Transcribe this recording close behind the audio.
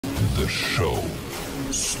The show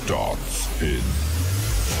starts in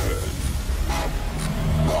 10,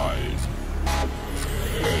 9,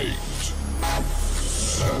 8,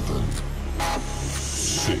 7,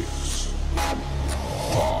 6,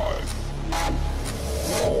 5,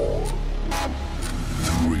 4,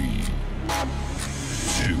 3,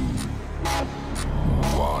 2,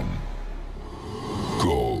 1,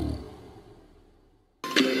 go.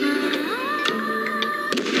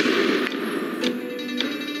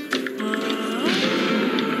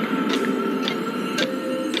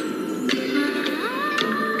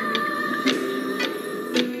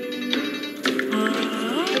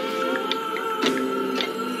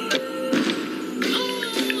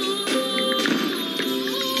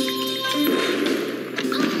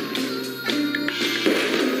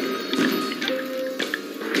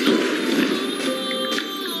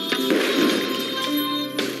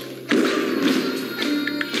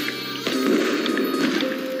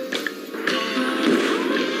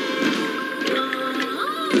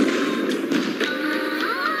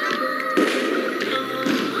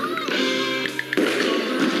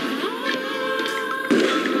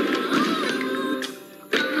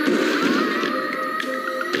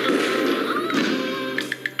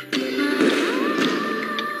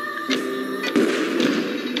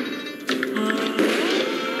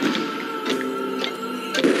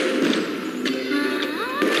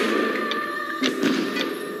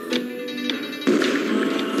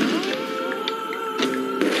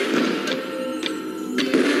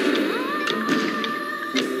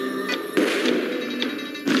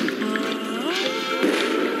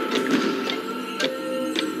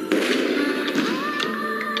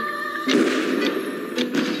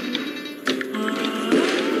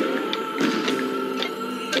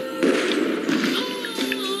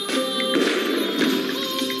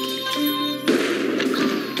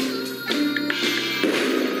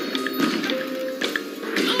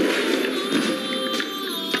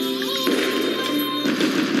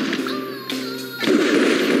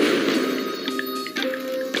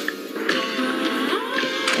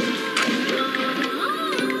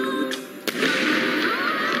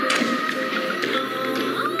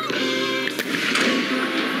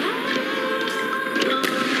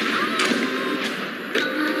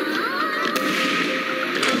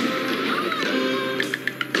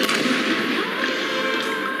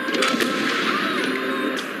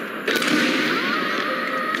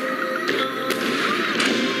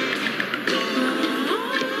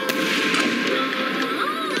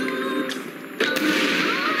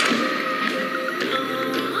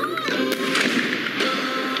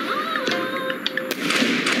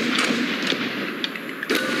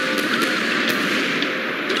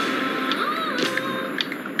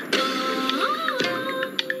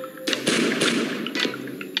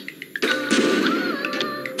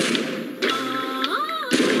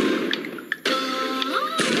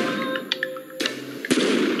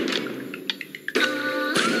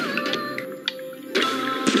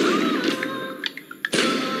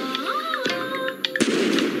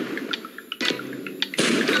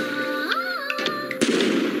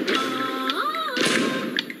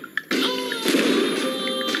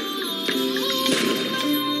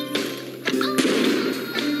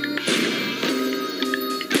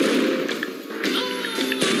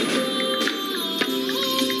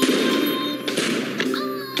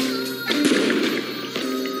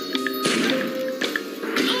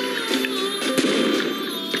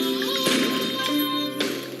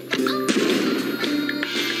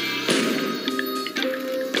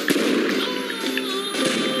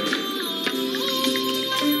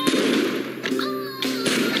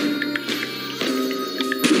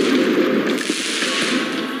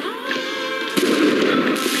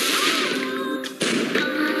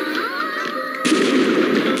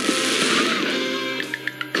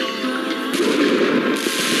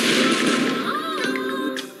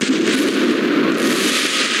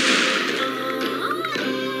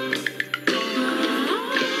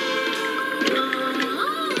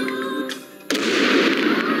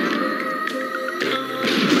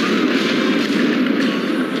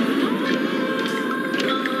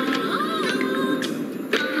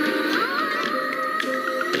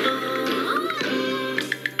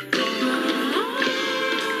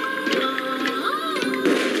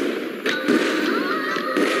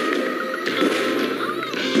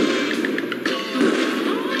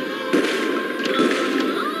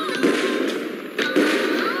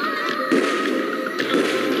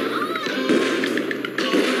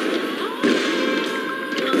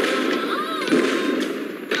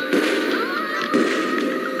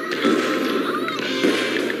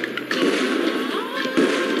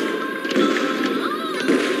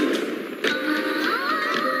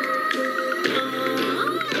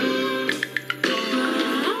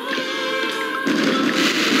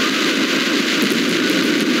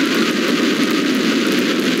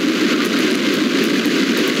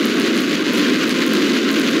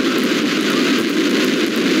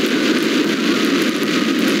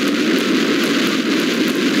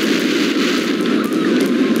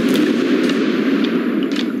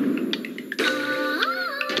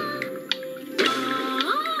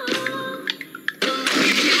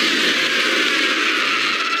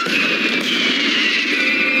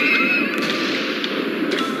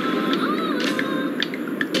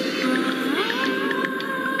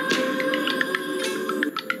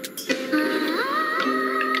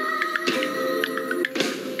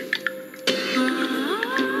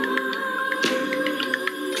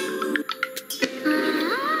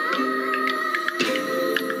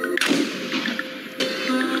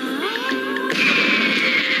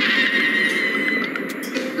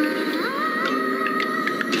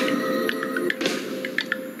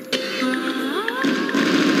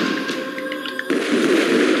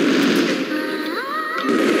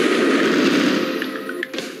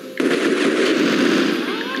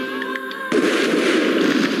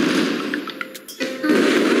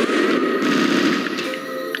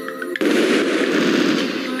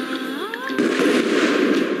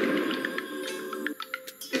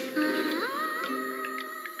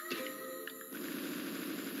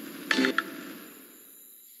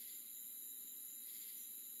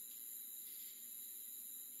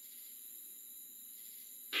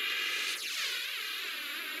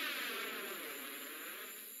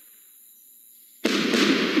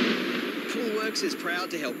 Works is proud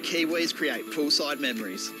to help Kiwis create poolside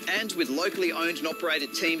memories. And with locally owned and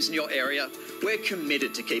operated teams in your area, we're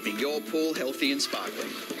committed to keeping your pool healthy and sparkling.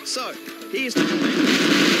 So, here's to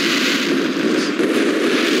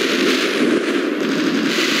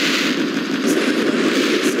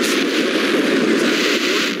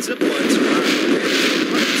zip lines around.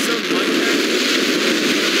 Some Minecraft.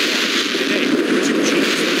 Hey, YouTube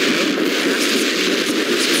changed the video fastest anyone's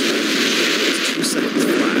ever subscribed to the channel is 2 seconds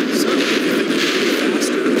flat. So if you think you can be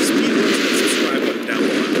faster, speed runs that subscribe button down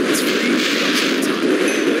below. It's free, it comes at a time.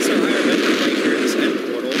 Place our higher method right here in this end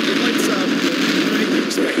portal. It lights up right you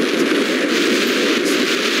expect it to.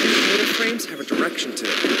 Portal frames have a direction to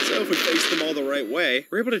them. So if we place them all the right way,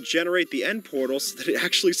 we're able to generate the end portal so that it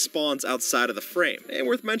actually spawns outside of the frame. And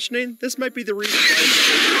worth mentioning, this might be the reason why it's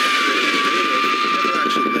never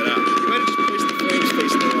actually lit up. You might have just placed the frames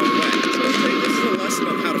facing the wrong way. So okay, this is a lesson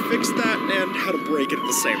on how to fix that and how to break it at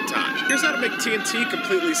the same time. Here's how to make TNT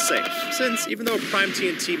completely safe. Since even though prime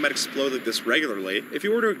TNT might explode like this regularly, if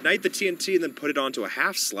you were to ignite the TNT and then put it onto a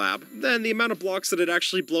half slab, then the amount of blocks that it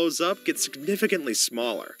actually blows up gets significantly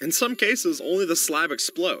smaller. In some cases, only the slab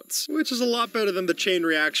explodes, which is a lot better than the chain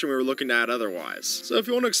reaction we were looking at otherwise. So if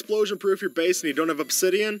you want to explosion-proof your base and you don't have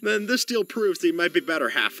obsidian, then this deal proves that you might be better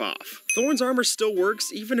half off. Thorn's armor still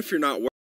works even if you're not